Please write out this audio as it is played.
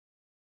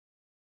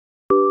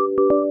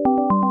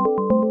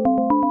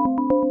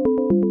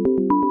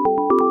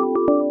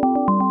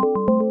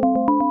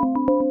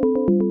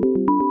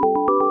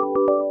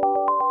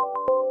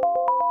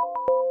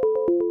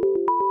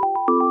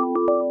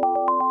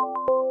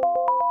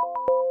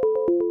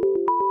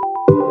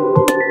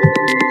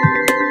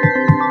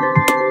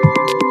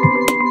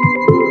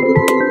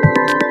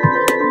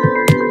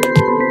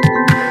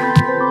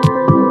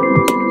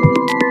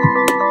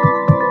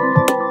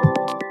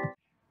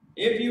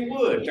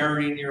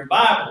turn in your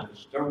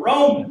Bibles to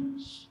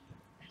Romans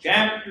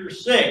chapter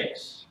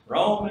 6.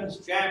 Romans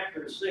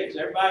chapter 6.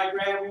 Everybody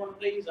grab one of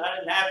these.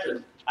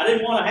 I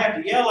didn't want to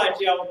have to yell at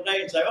y'all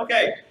today and say,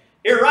 okay,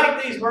 here,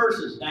 write these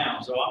verses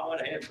down. So I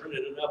went ahead and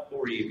printed it up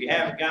for you. If you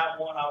haven't got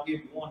one, I'll give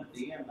you one at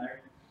the end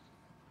there.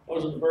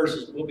 Those are the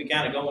verses we'll be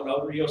kind of going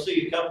over. You'll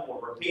see a couple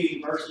of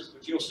repeating verses,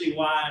 but you'll see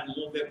why in a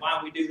little bit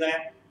why we do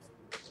that.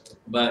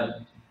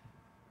 But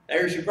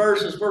there's your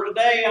verses for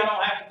today. I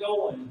don't have to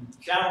go and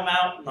shout them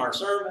out in our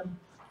sermon.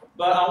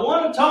 But I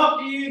want to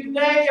talk to you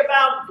today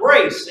about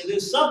grace. It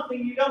is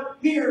something you don't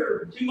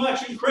hear too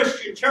much in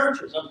Christian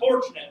churches,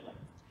 unfortunately.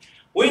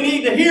 We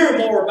need to hear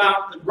more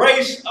about the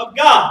grace of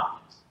God.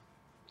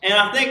 And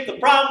I think the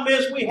problem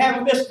is we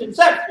have a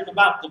misconception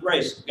about the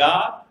grace of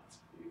God.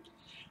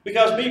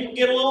 Because people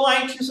get a little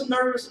anxious and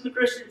nervous in the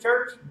Christian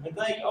church and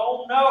think,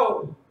 oh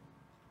no,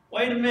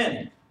 wait a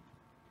minute.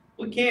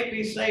 We can't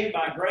be saved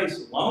by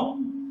grace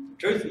alone. The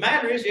truth of the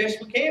matter is, yes,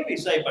 we can be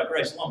saved by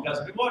grace alone. Because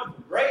if it wasn't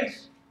for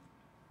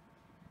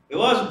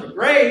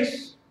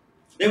grace,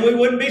 then we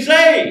wouldn't be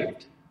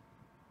saved.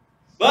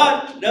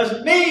 But it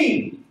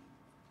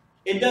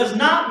does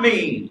not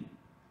mean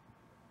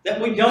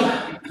that we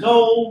don't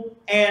go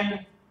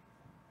and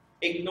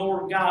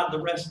ignore God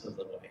the rest of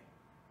the way.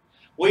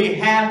 We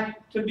have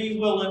to be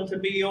willing to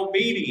be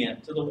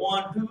obedient to the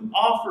one who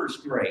offers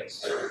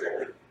grace.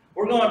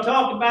 We're going to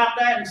talk about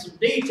that in some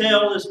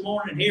detail this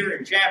morning here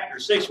in chapter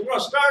 6. We're going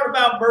to start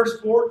about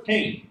verse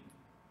 14.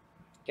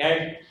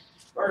 Okay?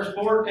 Verse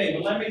 14.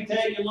 But let me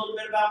tell you a little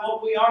bit about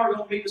what we are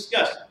going to be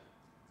discussing.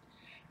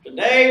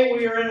 Today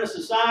we are in a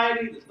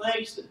society that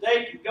thinks that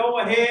they can go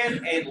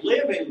ahead and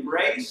live in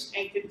grace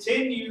and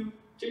continue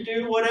to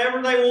do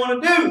whatever they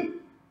want to do.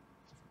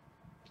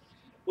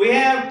 We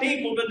have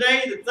people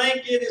today that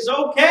think it is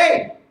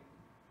okay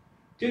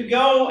to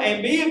go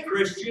and be a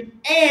Christian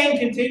and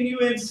continue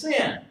in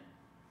sin.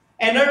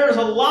 And there's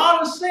a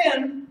lot of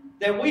sin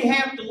that we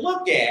have to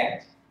look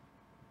at.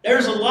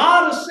 There's a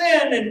lot of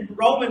sin in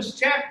Romans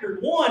chapter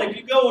 1. If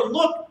you go and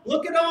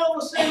look at all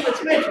the sin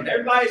that's mentioned.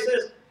 Everybody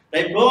says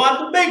they pull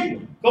out the big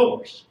one, of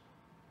course.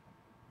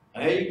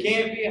 Well, you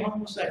can't be a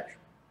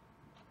homosexual.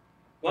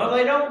 Well,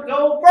 they don't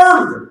go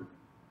further.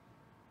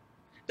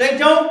 They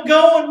don't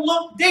go and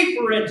look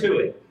deeper into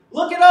it.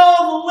 Look at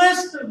all the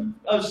list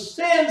of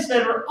sins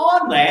that are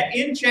on that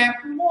in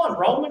chapter 1.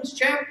 Romans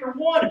chapter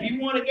 1. If you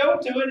want to go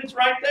to it, it's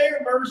right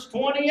there, verse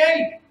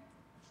 28.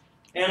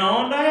 And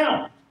on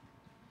down.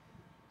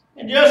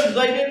 And just as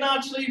they did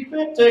not see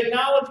fit to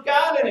acknowledge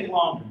God any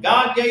longer,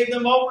 God gave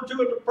them over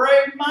to a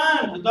depraved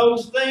mind to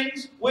those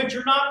things which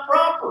are not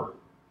proper,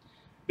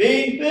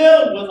 being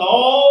filled with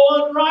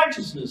all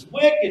unrighteousness,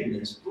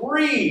 wickedness,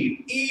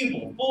 greed,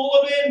 evil, full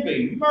of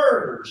envy,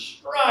 murder,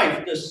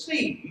 strife,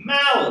 deceit,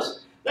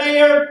 malice.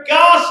 They are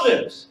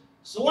gossips,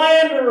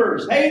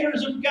 slanderers,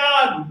 haters of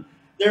God.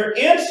 They're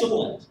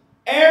insolent,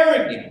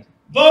 arrogant,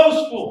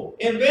 boastful,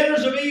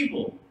 inventors of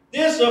evil,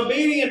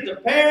 disobedient to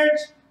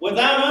parents,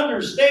 without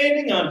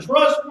understanding,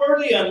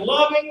 untrustworthy,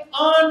 unloving,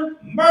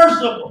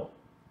 unmerciful.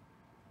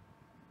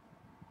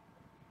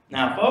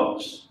 Now,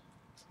 folks,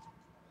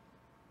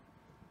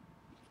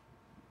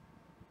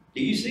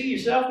 do you see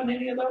yourself in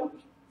any of those?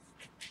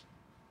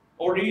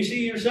 Or do you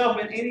see yourself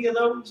in any of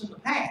those in the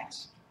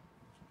past?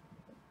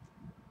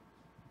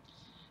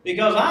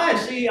 Because I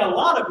see a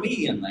lot of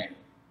me in there.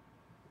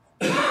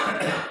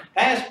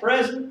 Past,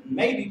 present, and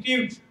maybe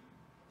future.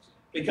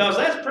 Because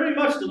that's pretty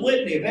much the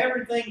litany of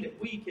everything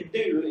that we can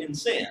do in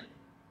sin.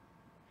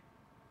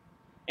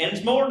 And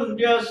it's more than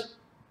just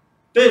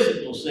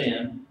physical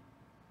sin.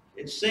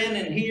 It's sin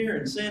in here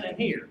and sin in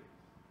here.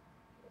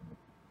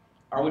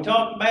 Are we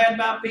talking bad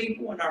about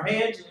people in our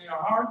heads and in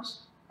our hearts?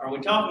 Are we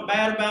talking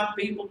bad about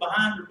people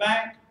behind their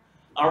back?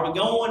 Are we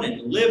going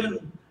and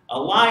living a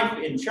life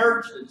in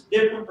church that's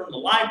different from the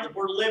life that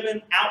we're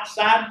living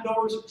outside the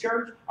doors of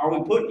church? Are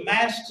we putting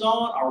masks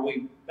on? Are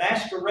we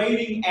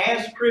masquerading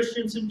as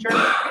Christians in church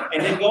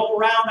and then go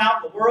around out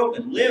in the world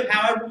and live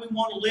however we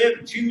want to live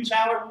and choose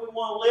however we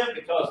want to live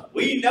because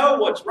we know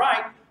what's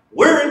right?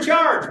 We're in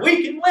charge.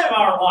 We can live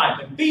our life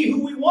and be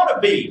who we want to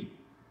be.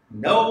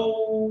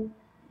 No,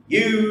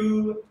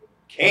 you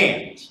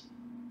can't.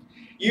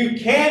 You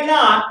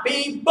cannot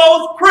be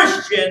both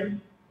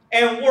Christian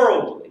and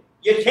worldly.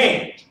 You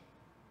can't.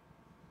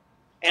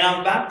 And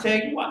I'm about to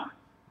tell you why.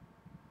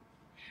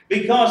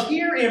 Because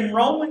here in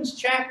Romans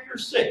chapter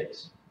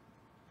 6,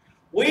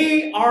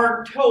 we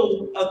are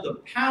told of the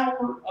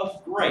power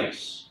of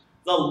grace,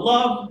 the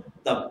love,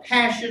 the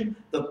passion,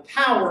 the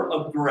power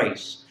of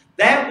grace,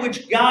 that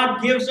which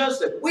God gives us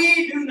that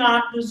we do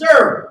not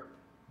deserve,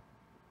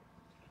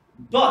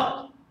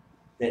 but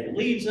that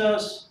leads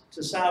us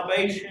to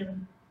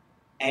salvation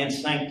and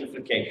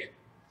sanctification.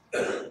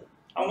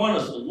 I want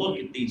us to look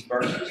at these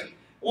verses.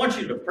 I want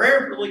you to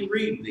prayerfully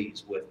read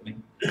these with me.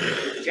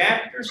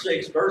 Chapter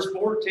 6, verse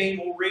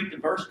 14, we'll read to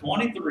verse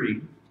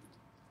 23.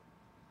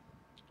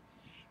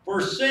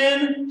 For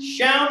sin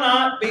shall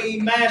not be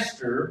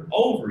master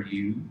over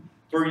you,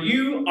 for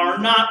you are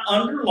not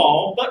under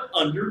law, but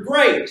under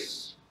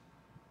grace.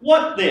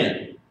 What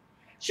then?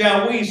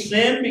 Shall we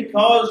sin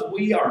because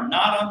we are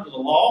not under the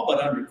law, but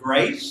under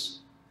grace?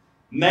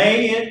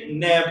 May it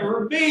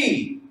never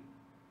be.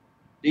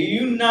 Do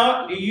you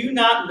not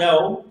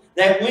know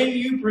that when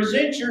you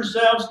present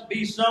yourselves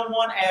to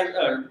someone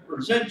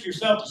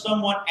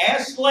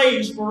as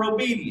slaves for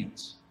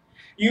obedience,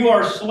 you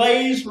are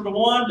slaves for the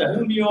one to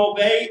whom you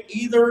obey,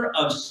 either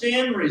of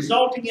sin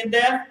resulting in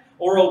death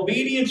or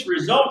obedience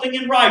resulting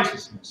in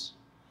righteousness?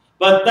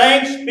 But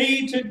thanks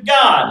be to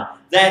God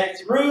that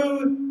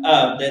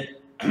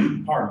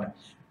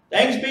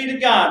thanks be to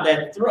God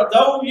that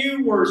though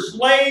you were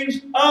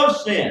slaves of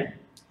sin,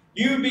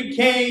 you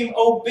became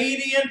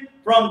obedient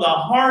from the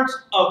hearts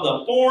of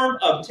the form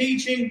of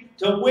teaching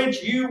to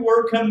which you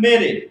were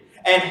committed.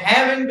 And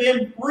having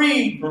been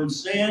freed from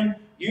sin,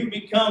 you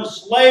become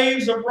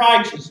slaves of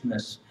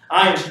righteousness.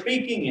 I am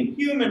speaking in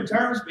human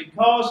terms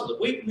because of the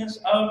weakness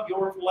of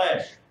your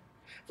flesh.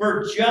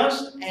 For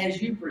just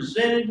as you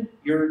presented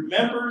your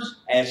members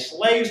as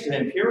slaves to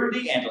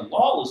impurity and to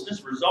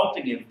lawlessness,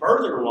 resulting in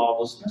further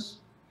lawlessness,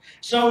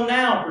 so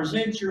now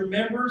present your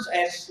members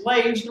as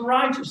slaves to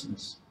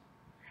righteousness,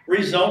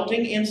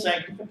 resulting in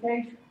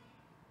sanctification.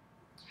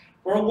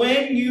 For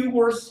when you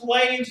were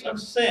slaves of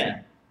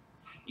sin,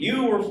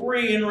 you were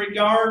free in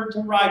regard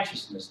to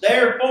righteousness.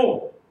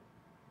 Therefore,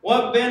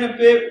 what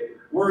benefit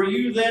were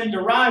you then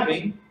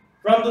deriving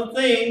from the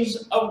things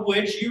of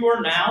which you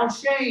are now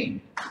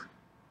ashamed?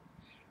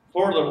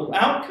 For the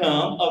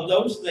outcome of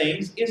those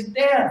things is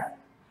death.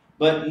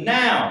 But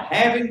now,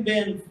 having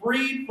been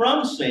freed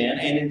from sin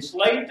and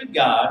enslaved to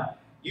God,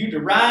 you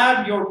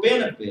derive your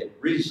benefit,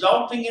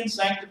 resulting in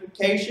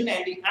sanctification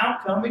and the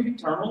outcome of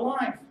eternal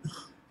life.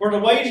 For the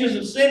wages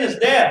of sin is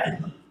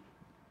death,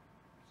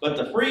 but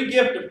the free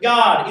gift of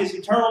God is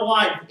eternal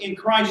life in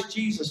Christ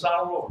Jesus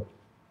our Lord.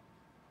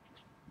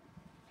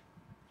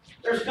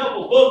 There's a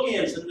couple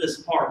bookends in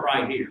this part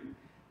right here.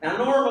 Now,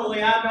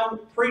 normally I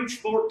don't preach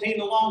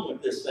 14 along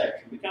with this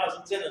section because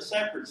it's in a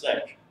separate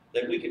section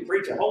that we could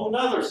preach a whole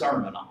other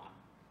sermon on.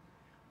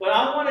 But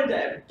I wanted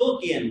to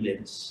bookend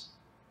this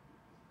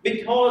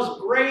because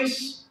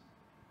grace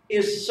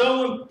is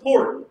so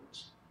important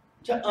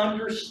to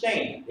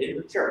understand in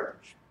the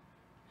church.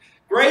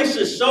 Grace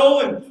is so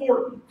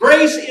important.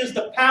 Grace is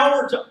the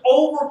power to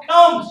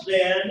overcome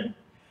sin,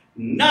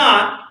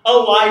 not a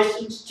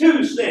license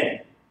to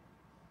sin.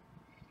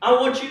 I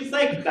want you to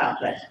think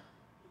about that.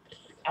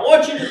 I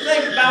want you to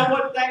think about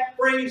what that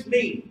phrase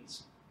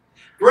means.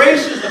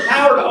 Grace is the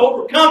power to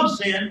overcome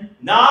sin,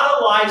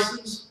 not a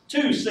license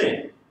to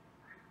sin.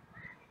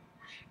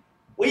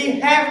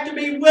 We have to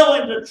be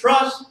willing to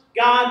trust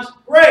God's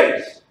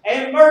grace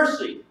and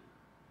mercy.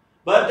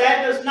 But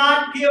that does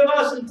not give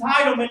us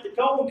entitlement to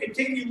go and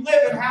continue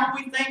living how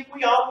we think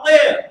we ought to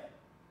live.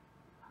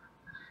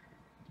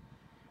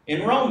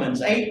 In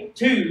Romans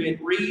 8:2,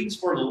 it reads,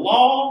 "For the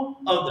law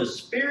of the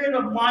Spirit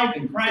of life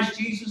in Christ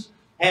Jesus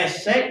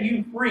has set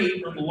you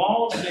free from the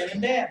law of sin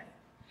and death."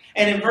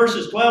 And in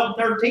verses 12 and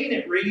 13,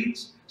 it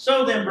reads,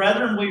 "So then,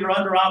 brethren, we are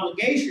under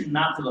obligation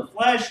not to the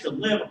flesh to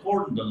live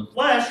according to the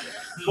flesh.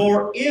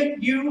 For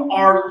if you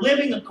are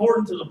living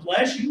according to the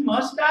flesh, you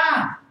must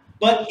die.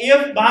 But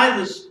if by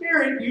the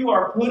Spirit you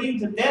are putting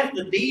to death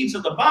the deeds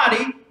of the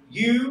body,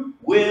 you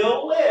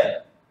will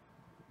live."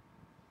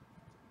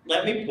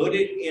 Let me put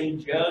it in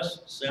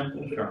just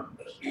simple terms.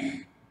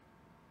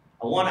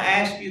 I want to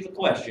ask you the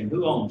question,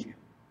 who owns you?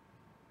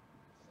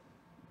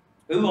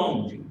 Who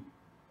owns you?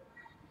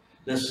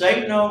 Does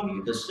Satan own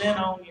you? Does sin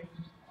own you?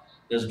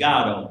 Does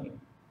God own you?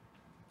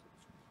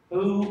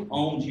 Who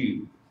owns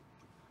you?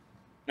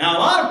 Now, a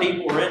lot of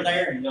people are in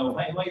there and go,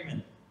 "Hey, wait a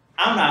minute.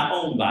 I'm not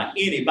owned by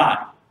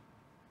anybody.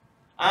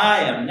 I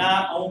am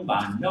not owned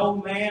by no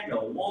man,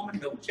 no woman,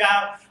 no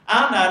child.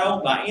 I'm not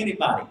owned by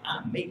anybody.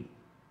 I'm me.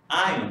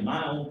 I am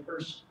my own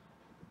person.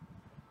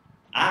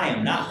 I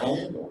am not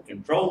owned or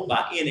controlled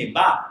by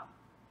anybody."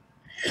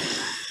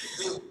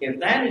 If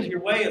that is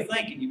your way of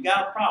thinking, you've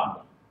got a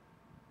problem.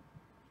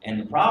 And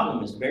the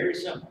problem is very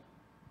simple.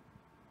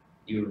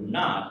 You're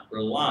not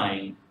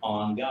relying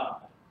on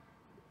God.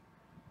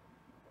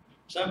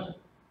 Simple.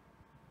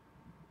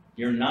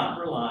 You're not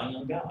relying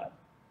on God.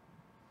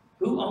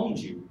 Who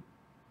owns you?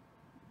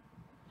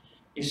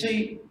 You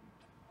see,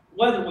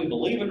 whether we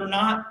believe it or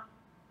not,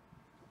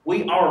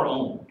 we are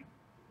owned.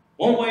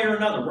 One way or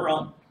another, we're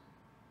owned.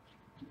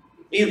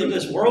 Either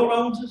this world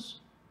owns us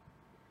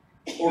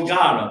or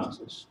God owns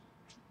us.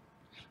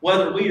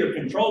 Whether we are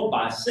controlled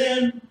by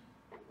sin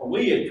or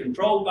we are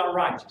controlled by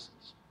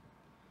righteousness.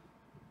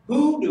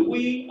 Who do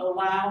we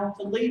allow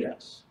to lead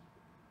us?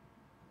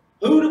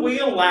 Who do we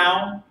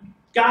allow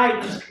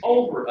guidance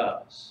over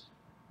us?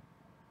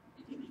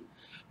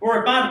 For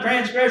if by the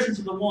transgressions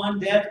of the one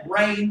death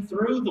reigned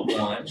through the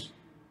one,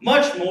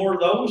 much more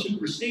those who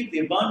receive the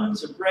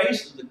abundance of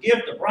grace and the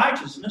gift of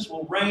righteousness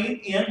will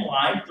reign in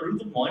life through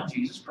the one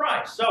Jesus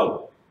Christ.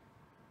 So,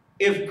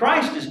 if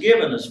Christ has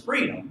given us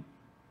freedom,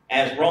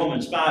 as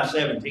Romans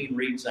 5:17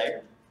 reads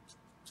there,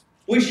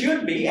 we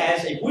should be,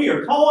 as if we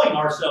are calling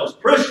ourselves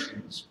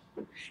Christians,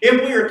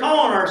 if we are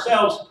calling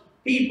ourselves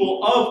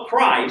people of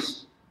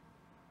Christ,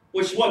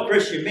 which is what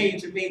Christian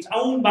means. It means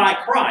owned by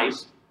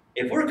Christ.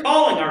 If we're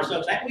calling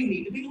ourselves that, we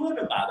need to be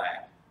living by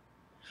that.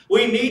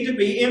 We need to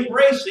be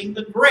embracing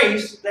the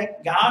grace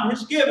that God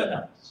has given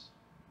us.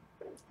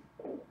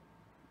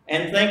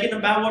 And thinking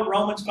about what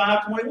Romans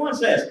 5:21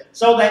 says.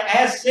 So that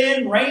as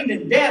sin reigned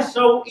in death,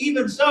 so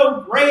even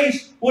so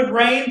grace would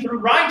reign through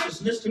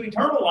righteousness to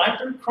eternal life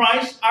through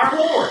Christ our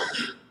Lord.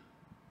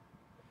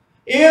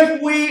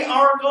 If we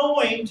are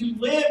going to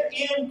live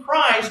in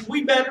Christ,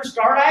 we better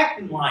start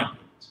acting like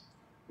it.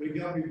 We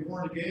got to be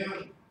born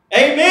again.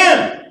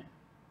 Amen.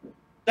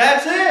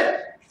 That's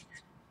it.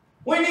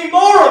 We need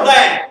more of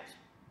that.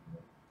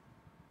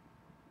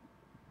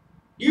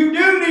 You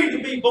do need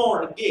to be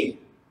born again.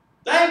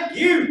 Thank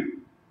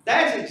you.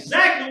 That's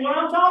exactly what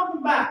I'm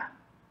talking about.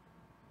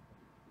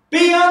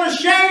 Be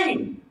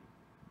unashamed.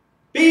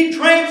 Be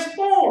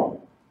transformed.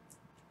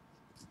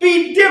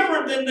 Be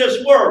different than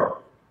this world.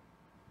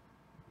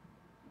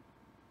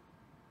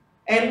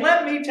 And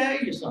let me tell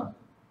you something.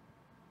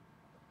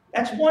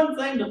 That's one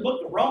thing the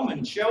book of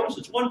Romans shows.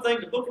 It's one thing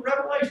the book of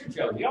Revelation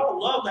shows.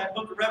 Y'all love that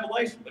book of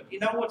Revelation, but you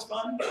know what's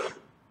funny?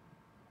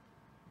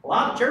 A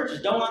lot of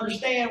churches don't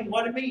understand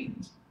what it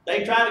means.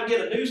 They try to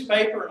get a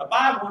newspaper and a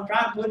Bible and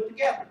try to put it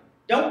together.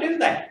 Don't do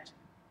that.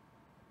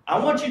 I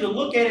want you to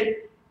look at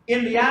it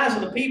in the eyes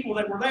of the people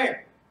that were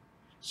there.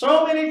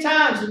 So many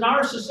times in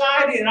our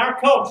society and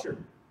our culture,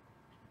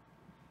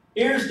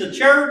 here's the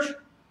church,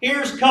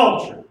 here's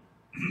culture.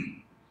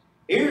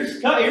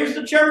 Here's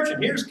the church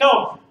and here's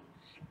culture.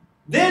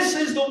 This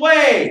is the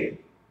way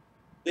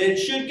that it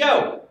should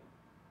go.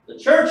 The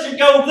church should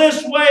go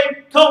this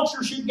way,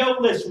 culture should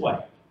go this way.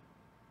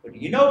 But do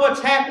you know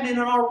what's happening in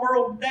our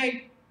world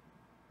today?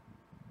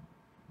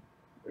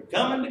 They're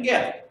coming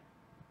together.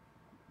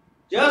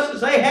 Just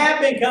as they have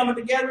been coming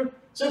together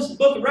since the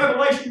book of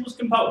Revelation was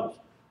composed.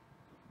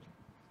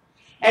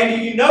 And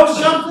do you know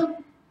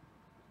something?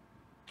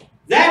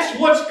 That's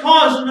what's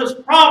causing us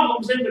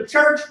problems in the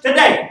church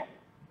today.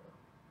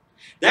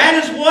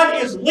 That is what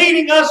is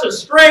leading us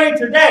astray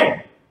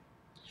today.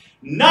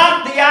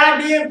 Not the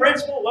idea and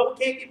principle, well,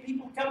 we can't get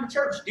people to come to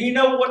church. Do you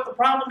know what the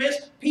problem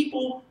is?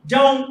 People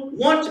don't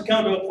want to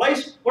come to a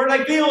place where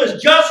they feel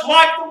is just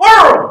like the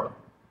world.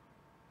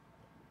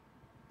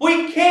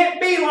 We can't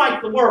be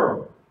like the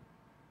world.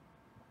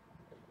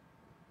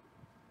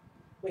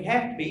 We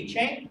have to be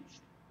changed.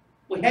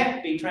 We have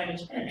to be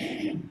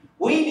transformed.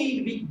 We need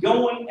to be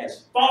going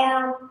as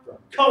far from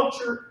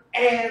culture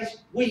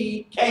as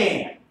we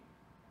can.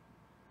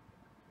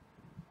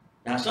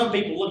 Now, some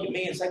people look at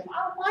me and say, well,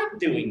 I don't like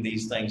doing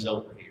these things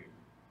over here.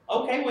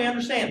 Okay, we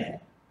understand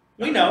that.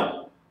 We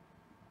know.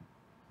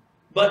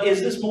 But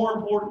is this more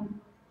important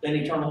than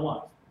eternal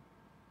life?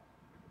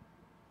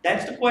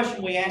 That's the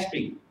question we ask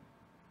people.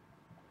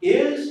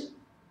 Is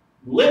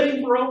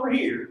living for over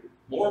here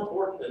more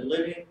important than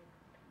living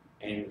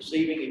and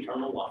receiving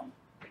eternal life?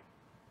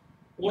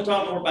 We'll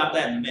talk more about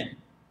that in a minute.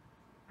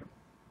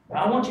 But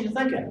I want you to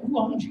think of it. Who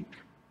owns you?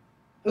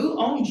 Who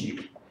owns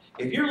you?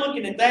 If you're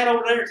looking at that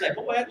over there and say,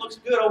 boy, that looks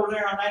good over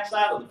there on that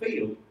side of the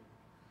field,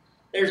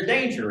 there's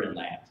danger in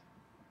that.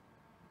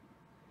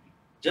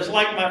 Just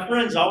like my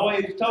friends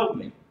always told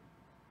me, it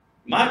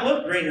might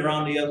look greener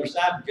on the other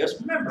side, but just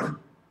remember,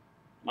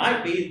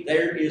 might be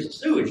there is a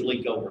sewage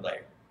leak over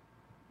there.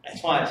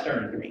 That's why it's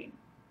turning green.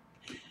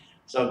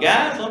 So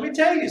guys, let me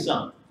tell you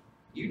something.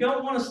 You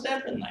don't want to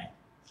step in that.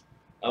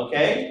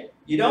 Okay?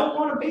 You don't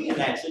want to be in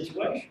that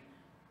situation.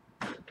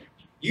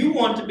 You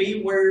want to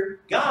be where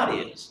God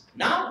is,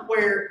 not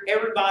where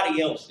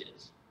everybody else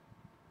is.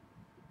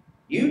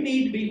 You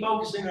need to be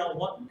focusing on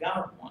what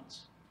God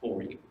wants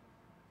for you.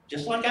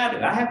 Just like I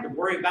do. I have to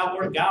worry about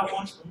what God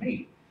wants for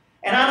me.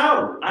 And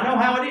I know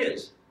how it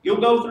is.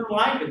 You'll go through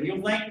life and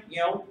you'll think,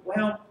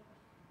 well,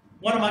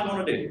 what am I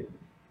going to do?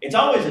 It's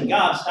always in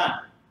God's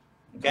time.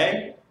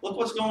 Okay? Look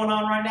what's going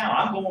on right now.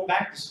 I'm going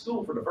back to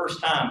school for the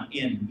first time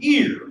in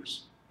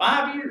years.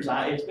 5 years.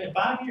 It's been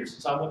 5 years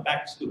since I went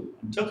back to school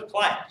and took a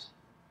class.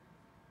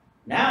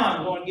 Now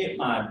I'm going to get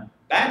my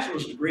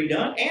bachelor's degree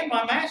done and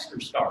my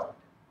master's started.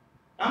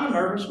 I'm a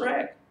nervous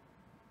wreck.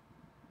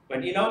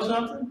 But you know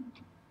something?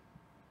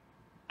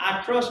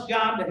 I trust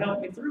God to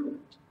help me through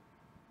it.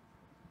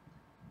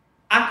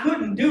 I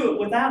couldn't do it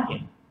without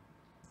Him.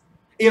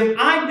 If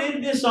I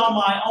did this on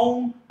my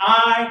own,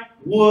 I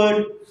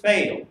would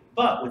fail.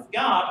 But with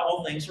God,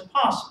 all things are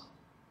possible.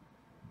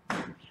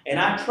 And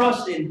I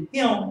trust in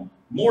Him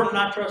more than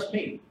I trust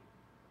me.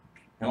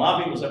 And a lot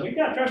of people say, well, you've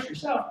got to trust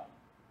yourself.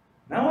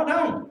 No, I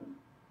don't.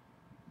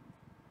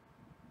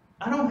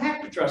 I don't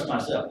have to trust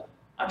myself.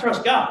 I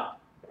trust God.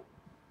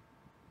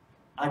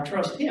 I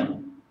trust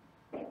Him.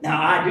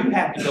 Now, I do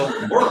have to go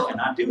to work,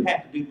 and I do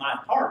have to do my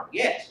part,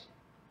 yes.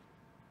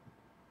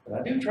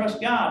 But I do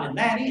trust God in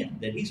that end,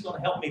 that He's going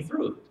to help me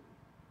through it.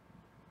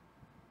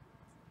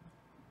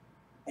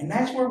 And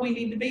that's where we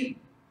need to be.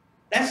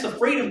 That's the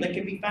freedom that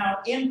can be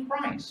found in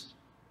Christ.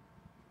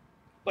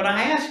 But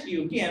I ask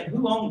you again,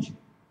 who owns you?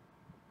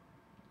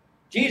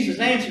 Jesus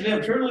answered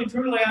them, truly,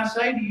 truly, I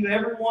say to you,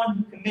 everyone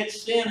who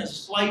commits sin is a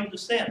slave to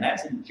sin.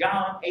 That's in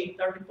John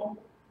 8:34.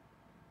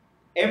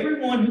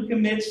 Everyone who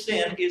commits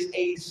sin is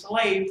a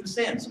slave to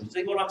sin. So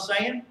see what I'm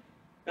saying?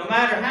 No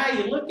matter how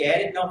you look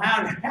at it, no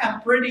matter how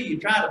pretty you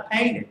try to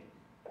paint it,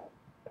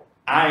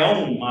 I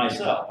own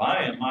myself.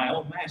 I am my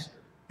own master.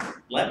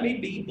 Let me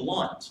be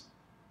blunt.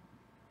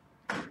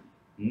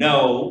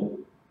 No,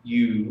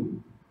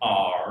 you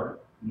are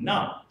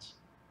not.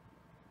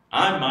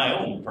 I'm my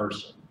own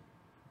person.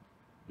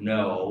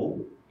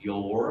 No,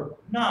 you're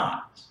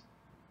not.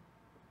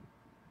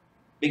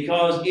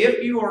 Because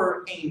if you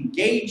are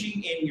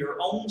engaging in your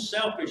own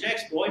selfish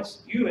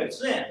exploits, you have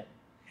sinned.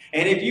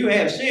 And if you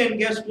have sinned,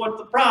 guess what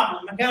the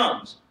problem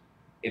becomes?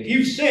 If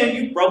you've sinned,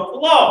 you broke the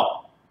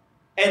law.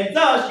 And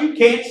thus, you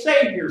can't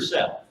save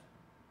yourself.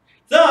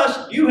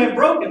 Thus, you have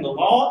broken the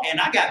law, and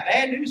I got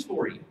bad news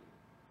for you.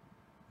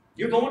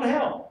 You're going to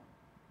hell.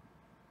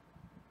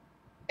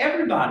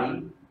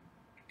 Everybody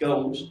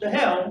goes to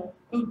hell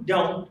who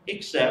don't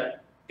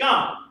accept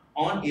God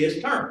on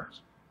His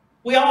terms.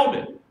 We all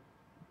do.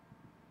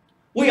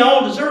 We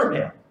all deserve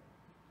hell.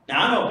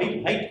 Now, I know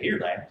people hate to hear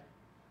that.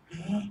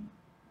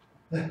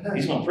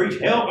 He's going to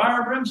preach hell, fire,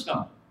 and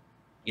brimstone.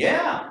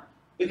 Yeah,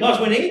 because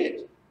we need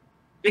it.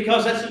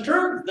 Because that's the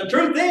truth. The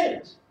truth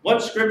is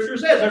what Scripture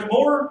says. There's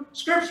more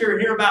Scripture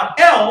here about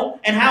hell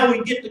and how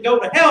we get to go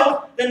to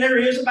hell than there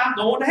is about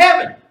going to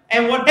heaven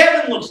and what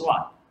heaven looks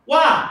like.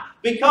 Why?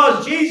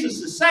 Because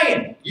Jesus is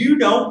saying, you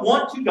don't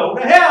want to go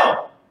to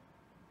hell.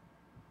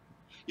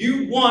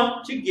 You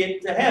want to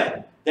get to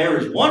heaven. There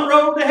is one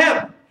road to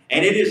heaven.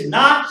 And it is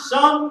not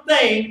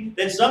something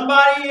that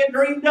somebody had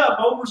dreamed up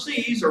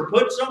overseas or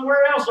put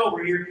somewhere else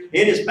over here.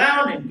 It is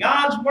found in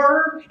God's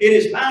Word. It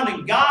is found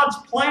in God's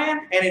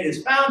plan. And it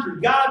is found through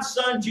God's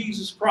Son,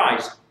 Jesus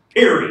Christ.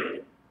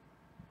 Period.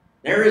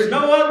 There is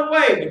no other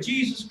way but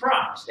Jesus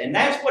Christ. And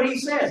that's what He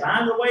says.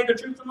 I'm the way, the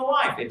truth, and the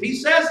life. If He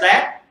says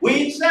that,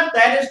 we accept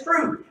that as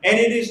truth. And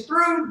it is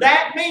through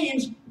that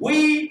means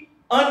we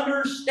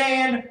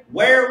understand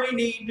where we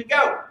need to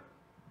go.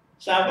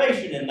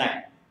 Salvation in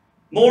that.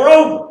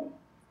 Moreover,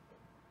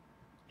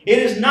 it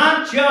is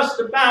not just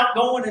about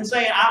going and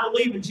saying, I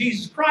believe in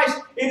Jesus Christ.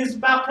 It is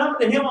about coming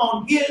to Him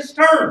on His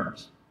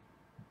terms.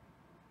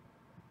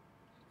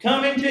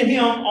 Coming to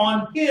Him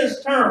on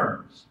His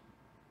terms.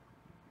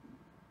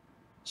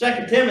 2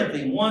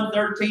 Timothy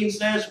 1:13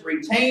 says,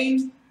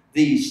 retain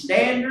the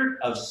standard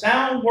of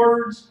sound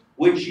words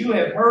which you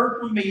have heard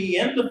from me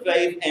in the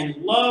faith and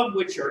love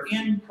which are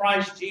in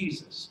Christ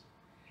Jesus.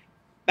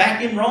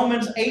 Back in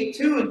Romans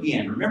 8:2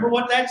 again. Remember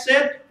what that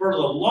said? For the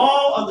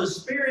law of the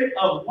Spirit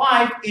of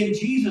life in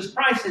Jesus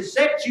Christ has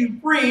set you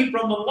free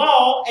from the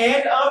law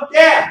and of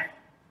death.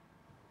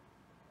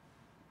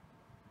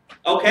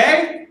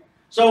 Okay?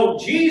 So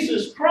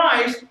Jesus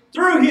Christ,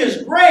 through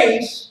His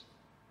grace,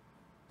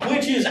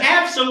 which is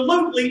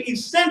absolutely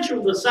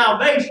essential to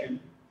salvation,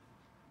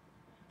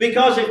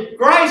 because if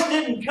Christ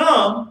didn't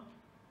come,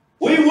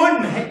 we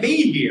wouldn't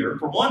be here,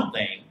 for one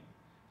thing.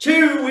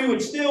 Two, we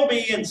would still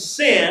be in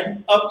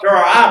sin up to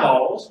our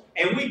eyeballs,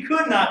 and we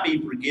could not be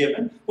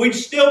forgiven. We'd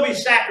still be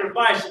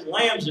sacrificing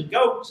lambs and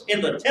goats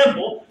in the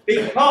temple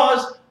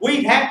because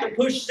we'd have to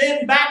push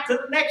sin back to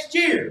the next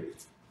year.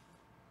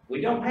 We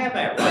don't have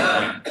that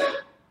right now.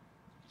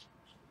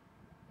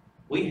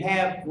 We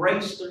have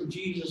grace through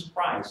Jesus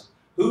Christ,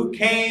 who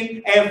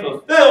came and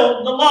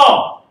fulfilled the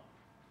law,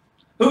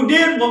 who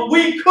did what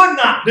we could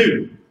not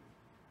do.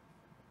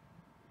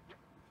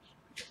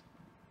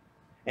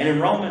 And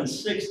in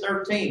Romans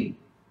 6:13,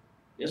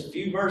 just a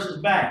few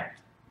verses back,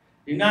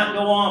 do not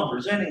go on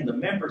presenting the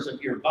members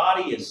of your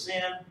body as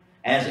sin,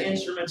 as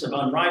instruments of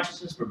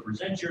unrighteousness, but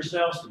present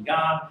yourselves to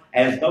God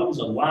as those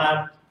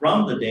alive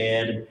from the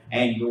dead,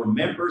 and your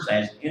members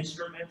as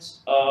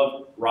instruments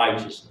of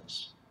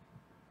righteousness.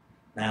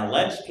 Now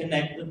let's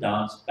connect the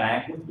dots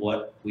back with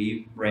what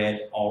we've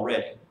read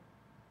already.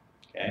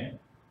 Okay?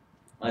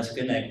 Let's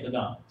connect the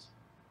dots.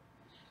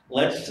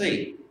 Let's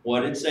see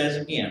what it says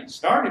again.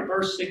 Start at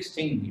verse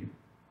 16 here.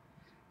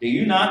 Do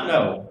you not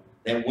know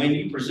that when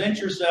you present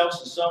yourselves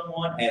to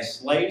someone as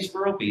slaves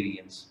for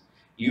obedience,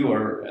 you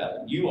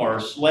are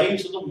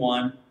slaves of the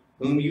one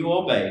whom you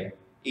obey,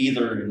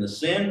 either in the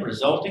sin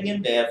resulting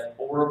in death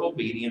or of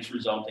obedience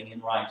resulting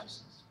in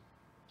righteousness?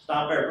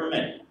 Stop there for a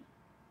minute.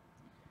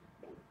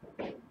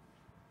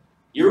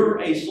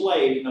 You're a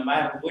slave no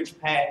matter which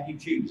path you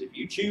choose. If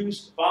you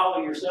choose to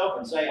follow yourself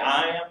and say,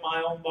 I am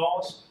my own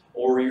boss,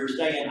 or you're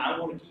saying, I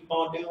want to keep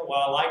on doing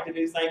what I like to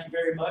do, thank you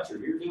very much, or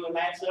you're doing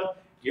that stuff,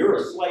 you're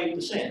a slave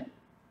to sin.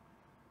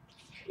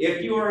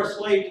 If you are a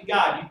slave to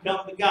God, you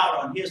come to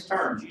God on His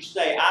terms. You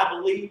say, I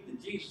believe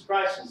that Jesus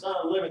Christ is the Son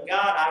of the living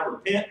God. I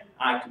repent.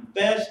 I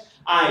confess.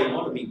 I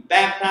want to be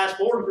baptized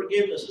for the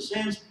forgiveness of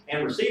sins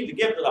and receive the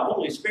gift of the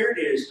Holy Spirit.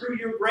 It is through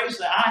your grace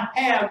that I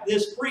have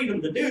this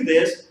freedom to do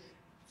this.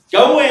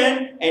 Go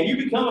in and you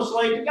become a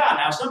slave to God.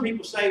 Now, some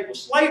people say, well,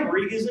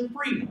 slavery isn't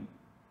freedom.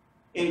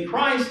 In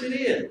Christ it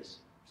is.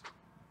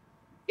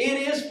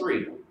 It is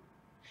freedom.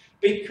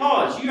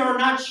 Because you are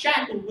not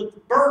shackled with the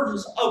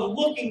burdens of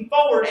looking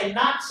forward and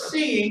not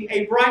seeing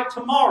a bright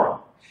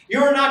tomorrow.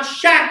 You are not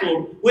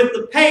shackled with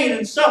the pain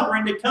and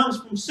suffering that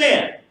comes from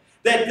sin.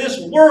 that this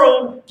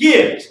world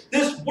gives.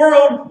 This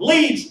world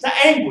leads to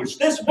anguish.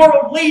 This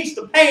world leads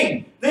to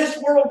pain. This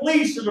world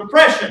leads to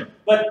depression.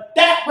 But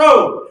that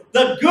road,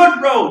 the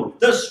good road,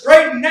 the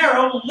straight and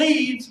narrow,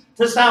 leads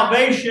to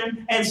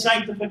salvation and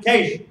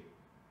sanctification.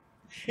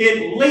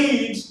 It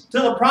leads to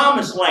the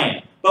promised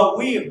land. But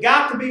we have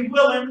got to be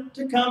willing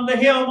to come to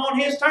Him on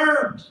His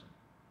terms.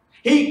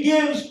 He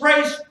gives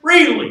grace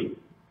freely.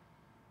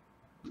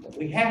 But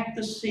we have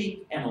to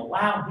seek and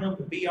allow Him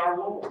to be our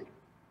Lord.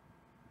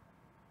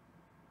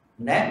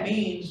 And that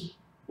means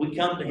we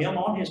come to Him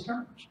on His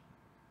terms.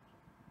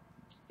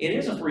 It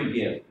is a free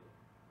gift.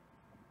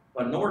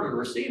 But in order to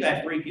receive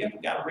that free gift,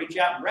 we've got to reach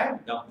out and grab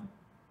it, don't we?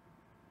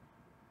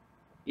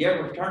 You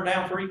ever turn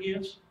down free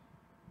gifts?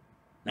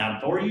 Now,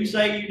 before you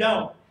say you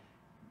don't,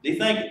 do you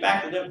think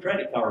back to them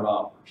credit card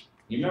offers?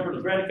 You remember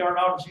the credit card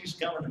offers used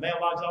to come in the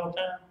mailbox all the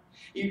time?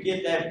 You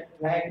get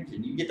that package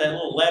and you get that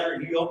little letter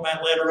and you open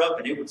that letter up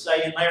and it would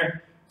say in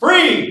there,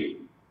 free!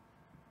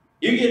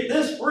 You get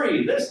this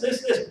free, this.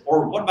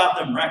 Or what about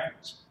them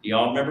records? Do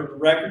y'all remember the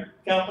record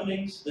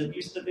companies that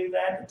used to do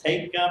that? The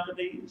tape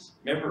companies?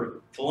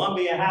 Remember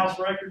Columbia House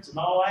Records and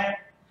all that?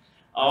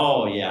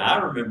 Oh yeah, I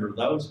remember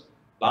those.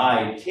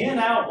 Buy 10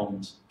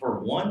 albums for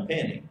 1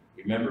 penny.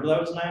 You remember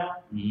those now?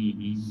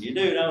 Mm-hmm. You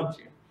do, don't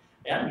you?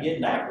 I'm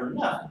getting that for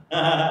nothing.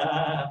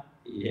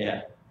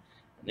 Yeah.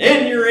 And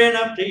then you're in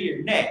up to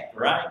your neck,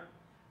 right?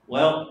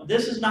 Well,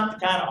 this is not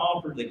the kind of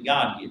offer that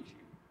God gives you.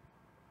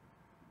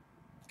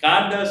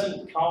 It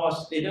doesn't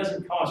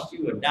cost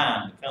you a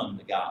dime to come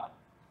to God.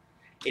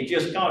 It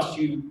just costs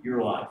you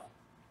your life.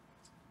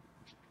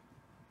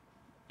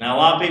 Now, a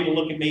lot of people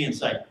look at me and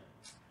say,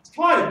 it's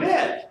quite a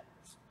bit.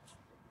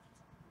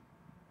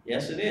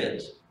 Yes, it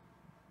is.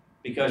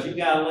 Because you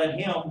got to let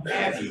Him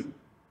have you.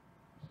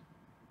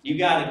 You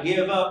got to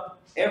give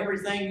up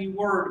everything you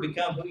were to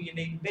become who you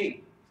need to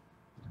be.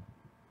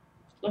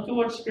 Look at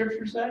what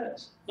Scripture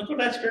says. Look what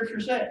that Scripture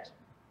says.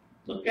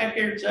 Look back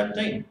here at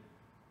 17.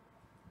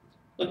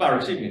 Look,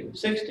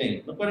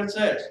 16. Look what it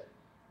says.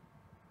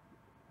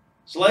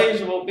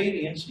 Slaves of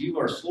obedience, you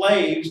are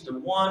slaves to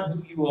one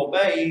who you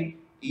obey,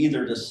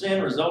 either to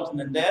sin resulting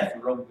in death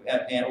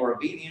or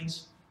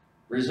obedience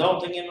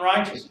resulting in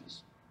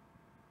righteousness.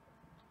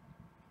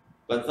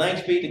 But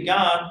thanks be to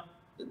God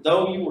that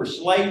though you were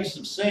slaves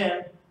of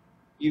sin,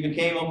 you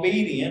became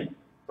obedient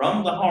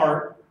from the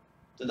heart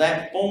to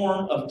that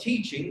form of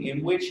teaching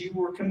in which you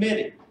were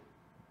committed.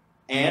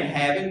 And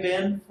having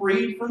been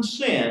freed from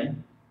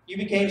sin, you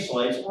became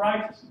slaves of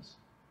righteousness.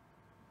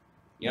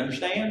 You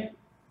understand?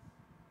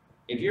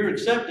 If you're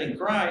accepting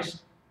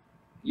Christ,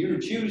 you're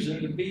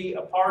choosing to be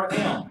a part of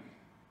Him.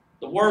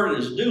 The word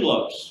is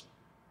doulos.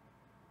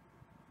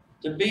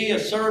 To be a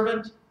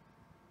servant,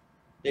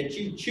 that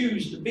you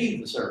choose to be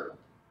the servant.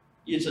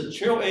 It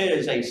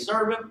is a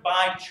servant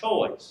by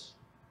choice.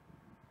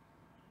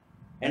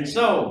 And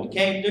so,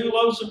 became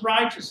doulos of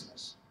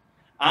righteousness.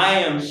 I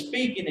am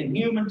speaking in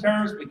human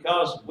terms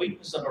because of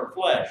weakness of our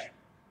flesh.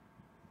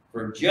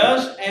 For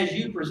just as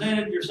you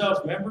presented yourselves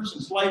members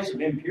and slaves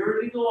of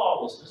impurity to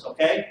lawlessness,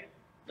 okay?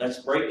 Let's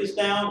break this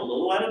down a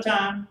little at a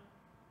time.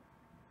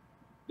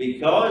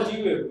 Because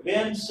you have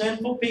been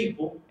sinful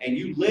people and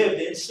you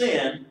lived in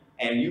sin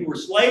and you were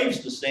slaves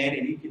to sin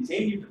and you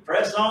continued to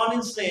press on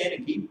in sin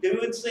and keep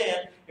doing sin.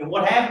 And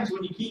what happens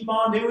when you keep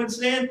on doing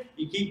sin?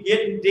 You keep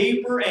getting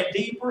deeper and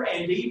deeper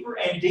and deeper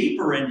and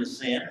deeper into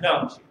sin,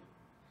 don't you?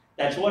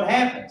 That's what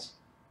happens.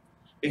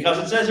 Because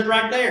it says it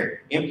right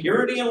there.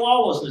 Impurity and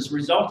lawlessness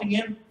resulting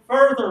in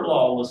further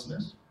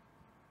lawlessness.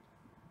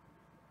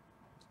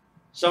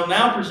 So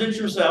now present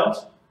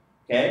yourselves,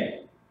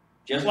 okay,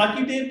 just like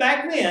you did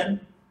back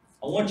then.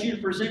 I want you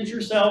to present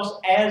yourselves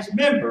as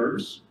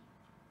members,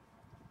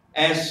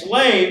 as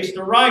slaves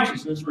to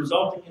righteousness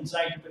resulting in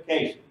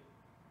sanctification.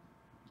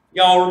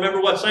 Y'all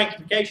remember what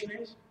sanctification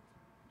is?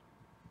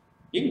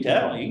 You can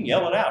tell, you can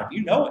yell it out. If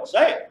you know it,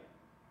 say it.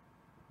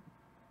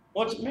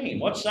 What's it mean?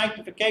 What's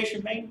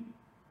sanctification mean?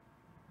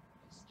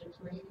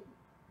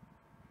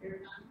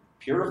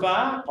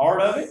 Purify,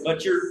 part of it,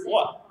 but you're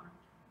what?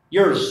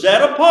 You're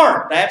set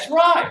apart. That's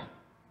right.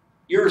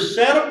 You're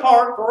set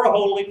apart for a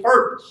holy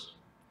purpose.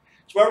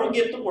 That's where we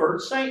get the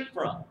word saint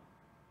from.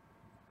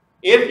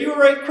 If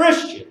you're a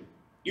Christian,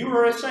 you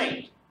are a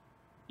saint.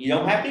 You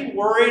don't have to be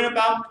worrying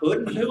about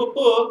putting into a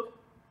book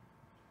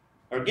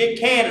or get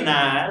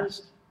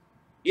canonized.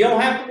 You don't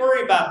have to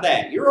worry about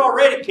that. You're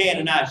already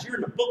canonized. You're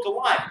in the book of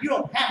life. You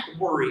don't have to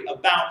worry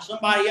about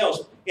somebody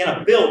else in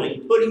a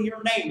building putting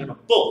your name in a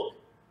book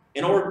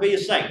in order to be a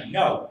saint.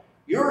 No.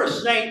 You're a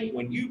saint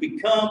when you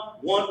become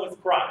one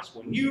with Christ.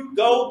 When you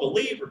go,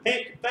 believe,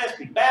 repent, confess,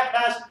 be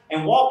baptized,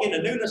 and walk in the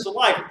newness of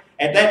life.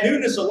 At that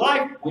newness of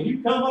life, when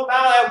you come up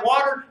out of that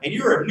water and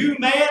you're a new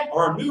man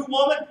or a new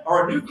woman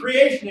or a new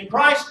creation in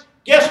Christ,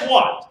 guess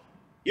what?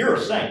 You're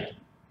a saint.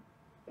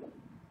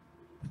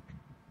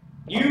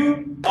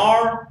 You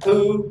are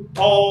who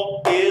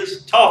Paul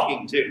is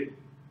talking to.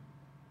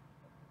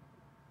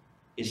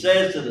 He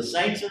says to the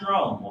saints in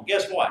Rome, well,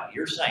 guess what?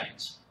 You're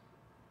saints.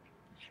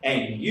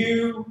 And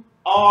you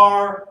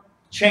are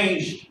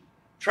changed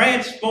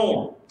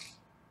transformed,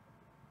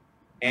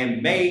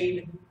 and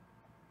made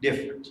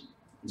different.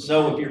 And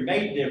so if you're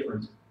made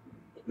different,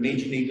 it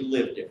means you need to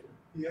live different.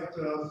 You have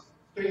to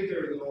stay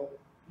there though.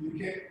 You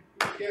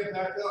can't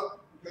back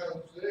up. You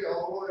gotta stay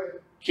all the way.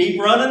 Keep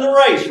running the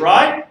race,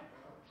 right?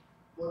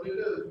 What it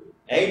is.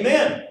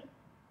 Amen.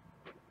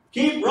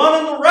 Keep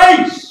running the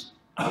race.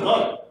 I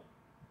love it.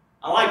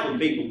 I like when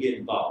people get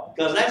involved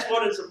because that's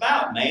what it's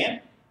about,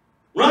 man.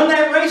 Run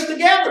that race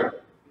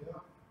together. Yeah.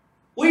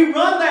 We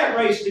run that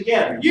race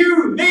together.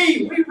 You,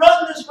 me, we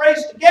run this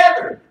race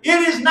together.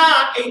 It is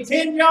not a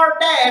 10-yard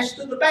dash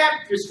to the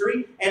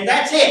baptistry and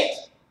that's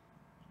it.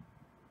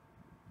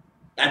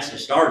 That's the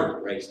start of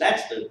the race.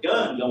 That's the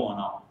gun going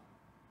on.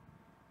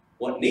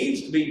 What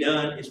needs to be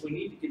done is we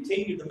need to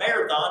continue the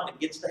marathon that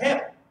gets to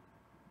heaven.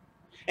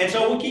 And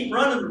so we keep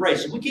running the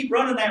race, and we keep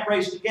running that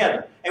race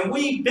together. And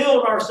we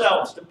build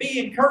ourselves to be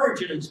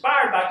encouraged and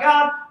inspired by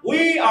God.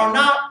 We are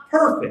not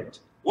perfect.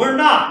 We're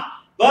not.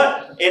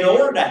 But in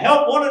order to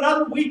help one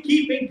another, we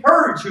keep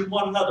encouraging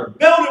one another,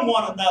 building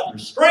one another,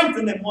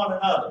 strengthening one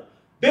another,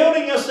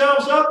 building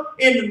ourselves up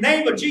in the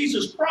name of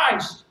Jesus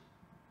Christ,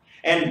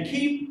 and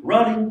keep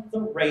running the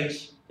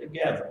race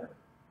together.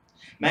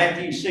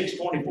 Matthew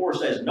 6:24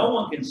 says, no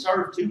one can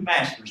serve two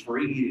masters, for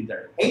he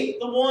either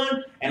hate the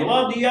one and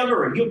love the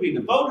other, or he'll be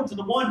devoted to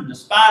the one and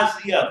despise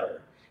the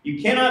other.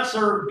 You cannot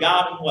serve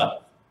God and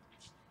wealth.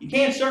 You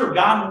can't serve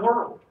God and the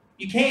world.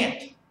 You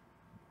can't.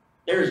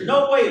 There's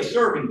no way of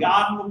serving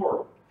God and the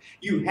world.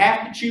 You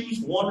have to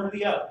choose one or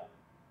the other.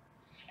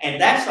 And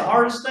that's the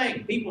hardest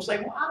thing. People say,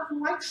 well, I don't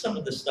like some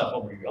of this stuff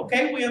over here.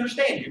 Okay, we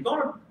understand.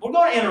 We're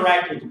going to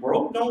interact with the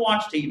world. We're going to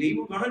watch TV.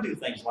 We're going to do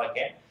things like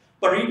that.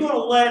 But are you going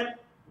to let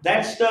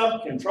that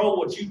stuff control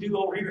what you do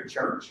over here at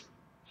church?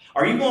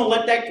 Are you going to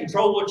let that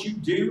control what you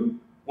do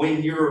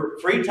when your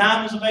free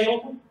time is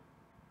available?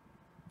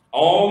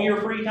 All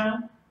your free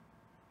time?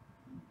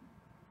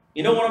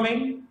 You know what I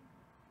mean?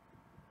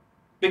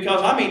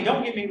 Because, I mean,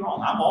 don't get me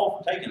wrong. I'm all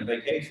for taking a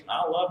vacation.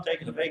 I love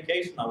taking a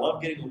vacation. I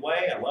love getting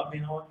away. I love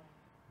being away.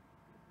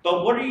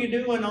 But what are you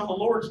doing on the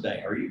Lord's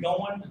Day? Are you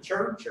going to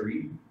church? Are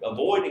you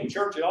avoiding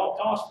church at all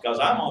costs? Because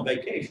I'm on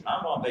vacation.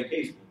 I'm on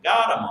vacation from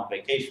God. I'm on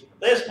vacation from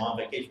this. I'm on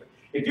vacation.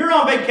 If you're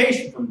on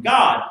vacation from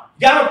God,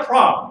 you got a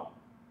problem.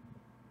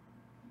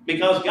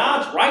 Because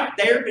God's right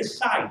there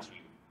beside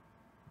you.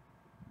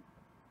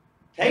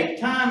 Take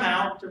time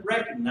out to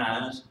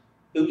recognize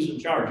who's in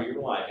charge of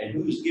your life and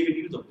who's giving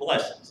you the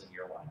blessings in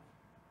your life.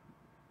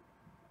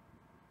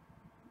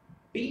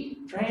 Be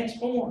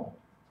transformed.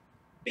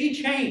 Be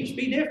changed.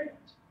 Be different.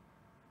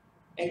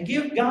 And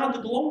give God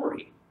the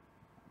glory.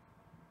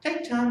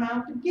 Take time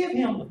out to give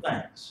Him the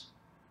thanks.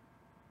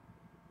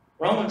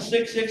 Romans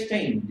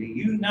 6:16, do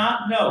you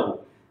not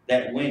know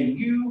that when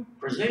you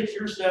present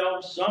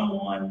yourselves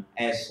someone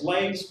as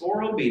slaves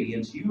for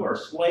obedience, you are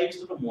slaves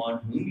to the one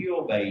whom you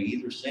obey,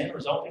 either sin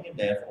resulting in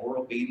death or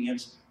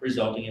obedience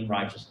resulting in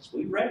righteousness?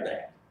 We read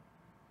that.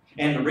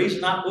 And the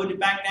reason I put it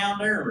back down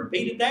there and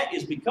repeated that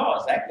is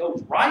because that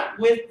goes right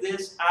with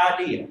this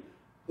idea.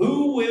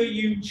 Who will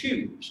you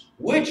choose?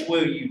 Which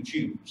will you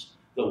choose?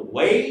 The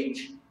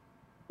wage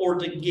or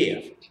the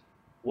gift?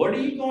 What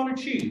are you going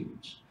to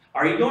choose?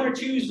 Are you going to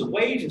choose the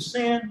wage of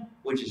sin,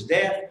 which is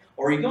death,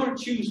 or are you going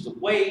to choose the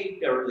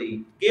wage or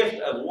the gift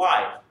of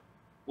life,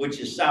 which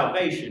is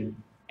salvation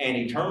and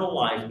eternal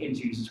life in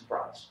Jesus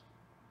Christ?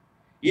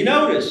 You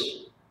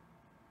notice,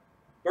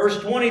 verse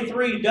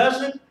 23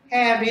 doesn't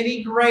have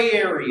any gray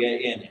area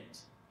in it.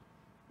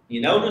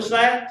 You notice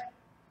that?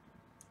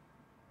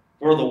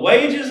 For the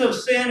wages of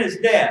sin is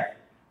death,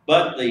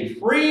 but the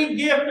free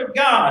gift of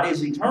God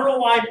is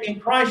eternal life in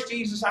Christ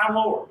Jesus our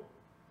Lord.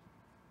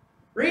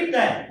 Read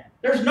that.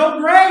 There's no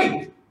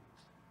gray.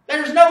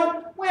 There's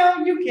no,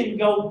 well, you can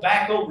go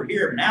back over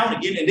here now and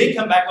again and then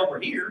come back over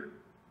here.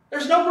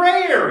 There's no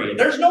gray area.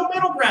 There's no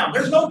middle ground.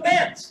 There's no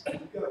fence.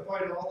 You've got to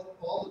fight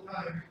all the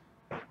time.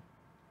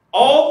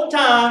 All the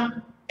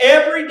time,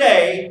 every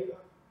day,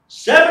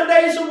 7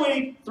 days a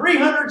week,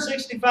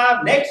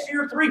 365, next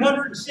year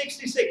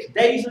 366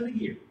 days in the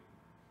year.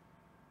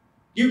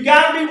 You've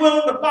got to be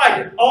willing to fight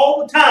it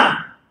all the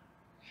time.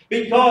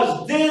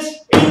 Because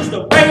this is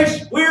the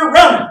race we're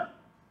running.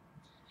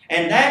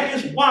 And that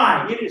is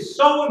why it is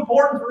so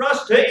important for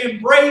us to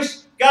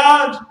embrace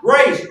God's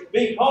grace.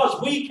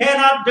 Because we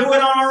cannot do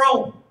it on our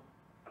own.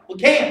 We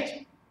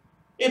can't.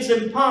 It's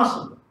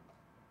impossible.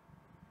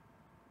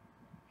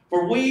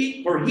 For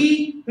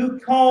he who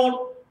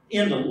called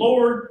in the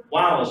Lord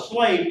while a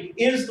slave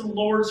is the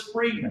Lord's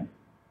freedman.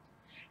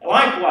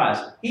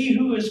 Likewise, he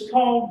who is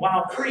called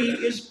while free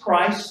is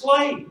Christ's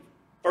slave.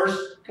 1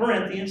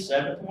 Corinthians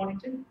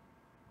 7:22.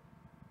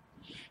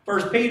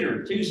 1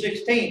 Peter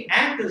 2:16.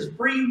 Act as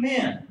free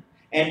men,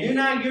 and do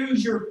not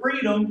use your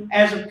freedom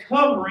as a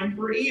covering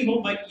for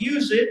evil, but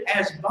use it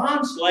as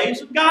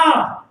bondslaves of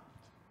God.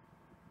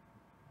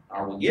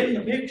 Are we getting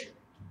the picture?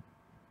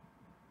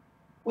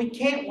 We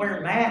can't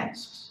wear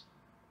masks.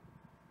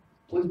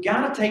 We've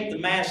got to take the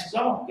masks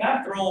off. We've got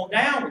to throw them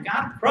down. We've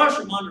got to crush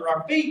them under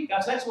our feet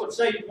because that's what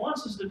Satan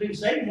wants us to do.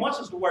 Satan wants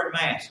us to wear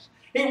masks.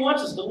 He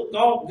wants us to look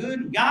all good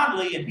and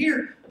godly in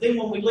here, but then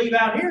when we leave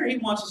out here, he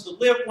wants us to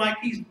live like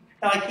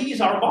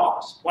he's our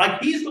boss,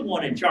 like he's the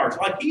one in charge,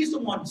 like he's the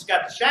one that's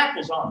got the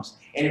shackles on us.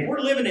 And if we're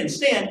living in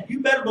sin, you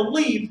better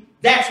believe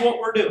that's what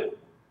we're doing.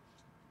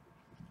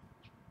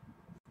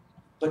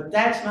 But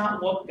that's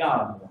not what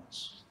God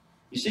wants.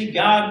 You see,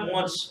 God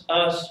wants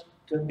us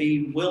to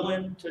be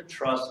willing to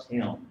trust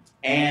him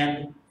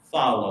and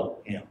follow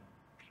him.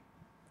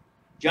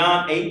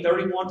 John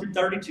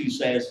 8:31-32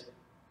 says,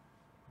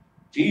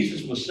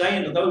 Jesus was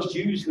saying to those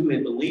Jews who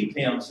had believed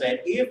him,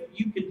 said, if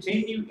you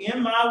continue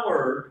in my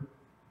word,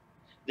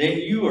 then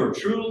you are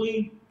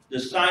truly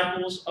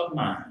disciples of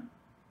mine,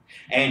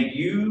 and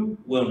you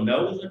will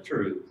know the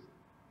truth,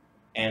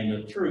 and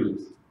the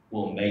truth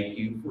will make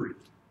you free.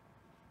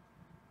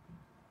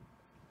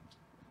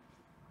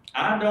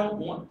 I don't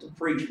want to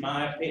preach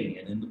my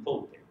opinion in the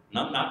pulpit, and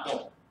I'm not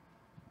going.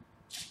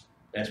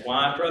 That's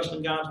why I trust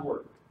in God's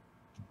word.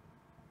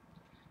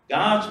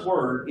 God's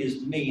word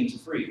is the means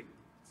of freedom.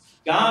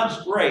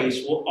 God's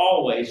grace will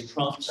always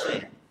trump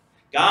sin.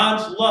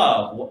 God's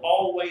love will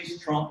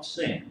always trump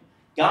sin.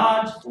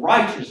 God's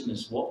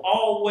righteousness will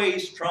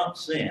always trump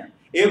sin.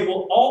 It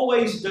will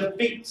always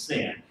defeat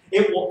sin.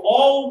 It will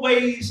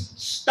always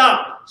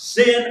stop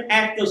sin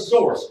at the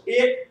source.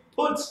 It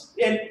puts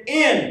an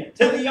end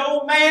to the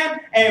old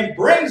man and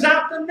brings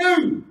out the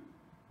new.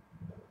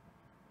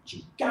 But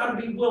you've got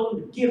to be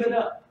willing to give it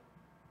up.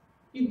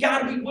 You've got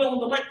to be willing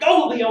to let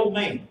go of the old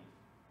man.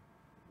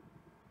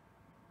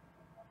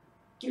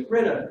 Get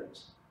rid of it.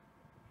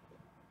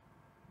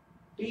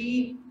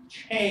 Be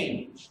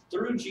changed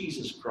through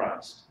Jesus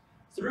Christ,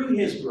 through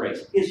his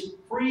grace, his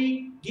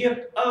free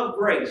gift of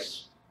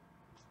grace.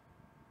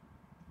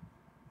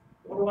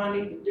 What do I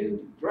need to do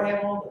to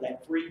grab onto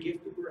that free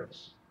gift of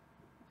grace?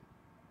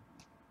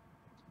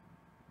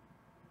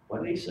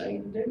 What did he say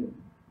to do?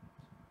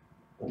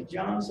 What did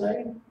John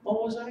say?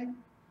 What was that?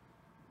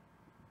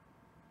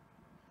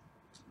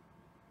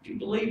 If you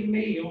believe in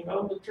me, you'll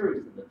know the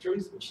truth, and the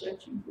truth will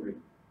set you free.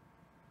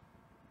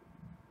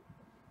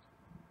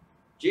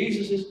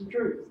 Jesus is the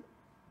truth.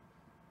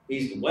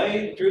 He's the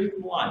way, the truth,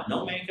 and the life.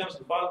 No man comes to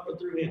the Father but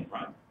through him,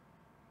 right?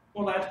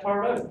 Well, that's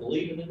part of it.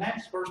 Believing in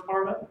that's the first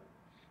part of it.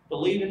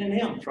 Believing in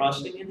him,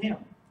 trusting in him.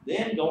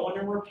 Then going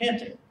and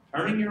repenting,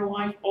 turning your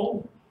life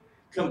over,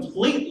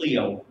 completely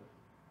over.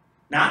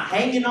 Not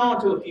hanging on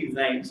to a few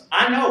things.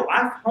 I know,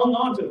 I've hung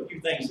on to a few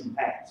things in the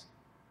past.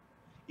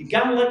 You've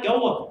got to let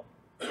go of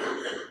them.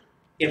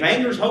 If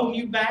anger's holding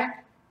you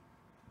back,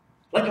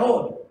 let go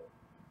of it.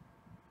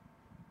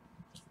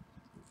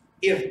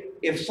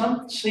 If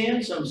some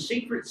sin, some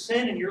secret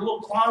sin in your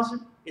little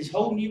closet is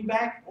holding you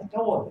back, let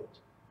go of it.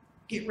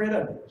 Get rid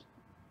of it.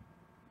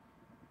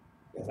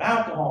 If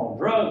alcohol,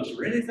 drugs,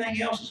 or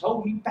anything else is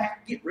holding you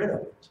back, get rid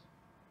of it.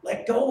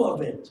 Let go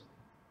of it.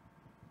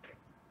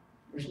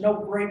 There's no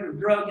greater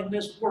drug in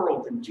this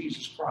world than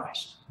Jesus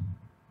Christ.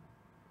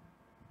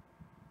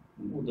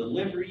 He will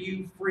deliver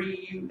you,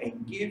 free you,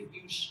 and give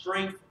you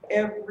strength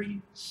every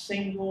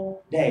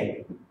single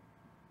day. But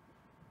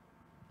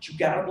you've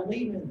got to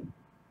believe in him.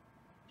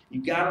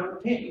 You've got to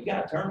repent. You've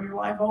got to turn your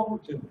life over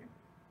to him.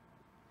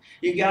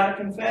 You've got to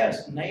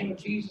confess the name of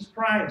Jesus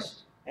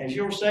Christ as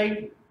your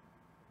Savior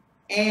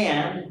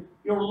and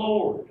your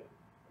Lord.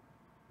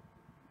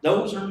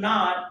 Those are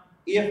not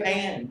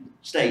if-and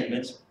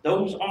statements.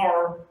 Those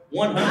are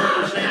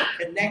 100%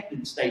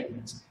 connected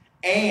statements.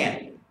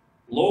 And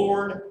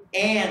Lord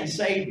and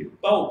Savior.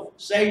 Both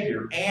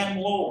Savior and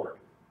Lord.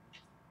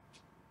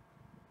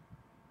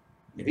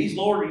 If he's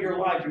Lord of your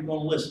life, you're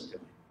going to listen to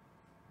him.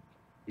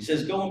 He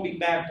says, go and be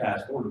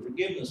baptized for the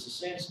forgiveness of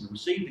sins and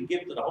receive the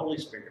gift of the Holy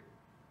Spirit.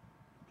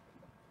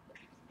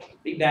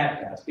 Be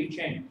baptized. Be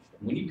changed.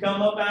 And when you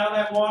come up out of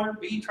that water,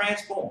 be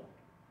transformed.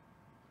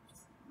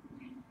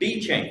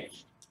 Be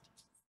changed.